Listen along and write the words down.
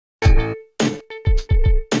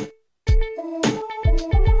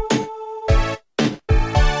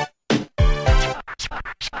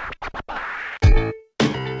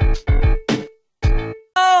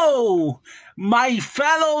my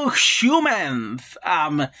fellow humans,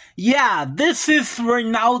 yeah, this is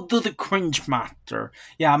Ronaldo the Cringe Master.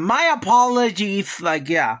 Yeah, my apologies,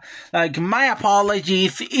 my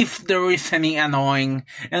apologies if there is any annoying,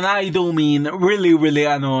 and I do mean really, really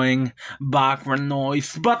annoying background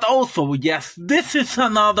noise, but also, yes, this is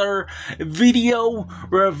another video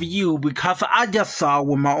review because I just saw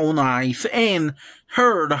with my own eyes and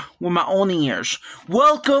heard with my own ears.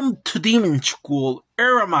 Welcome to Demon School,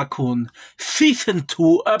 Iruma-kun, Season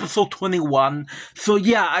 2, Episode 21. So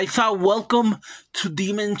yeah, I saw Welcome to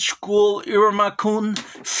Demon School, Iruma-kun,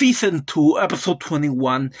 Season 2, Episode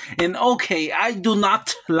 21. And okay, I do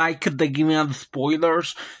not like the giving of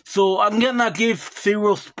spoilers, so I'm gonna give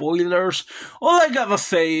 0 spoilers. All I gotta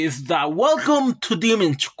say is that Welcome to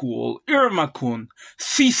Demon School, Iruma-kun,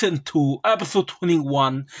 Season 2, Episode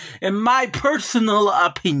 21. In my personal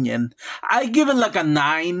opinion, I give it like a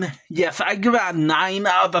 9. Yes, I give it a 9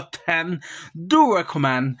 out of 10. Do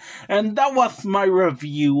recommend. And that was my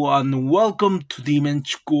review on Welcome to Demon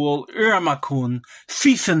School, Iruma-kun,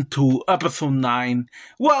 Season 2, Episode 9.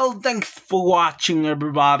 Well, thanks for watching,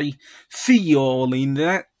 everybody. See you all in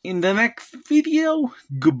the next video.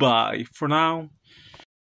 Goodbye for now.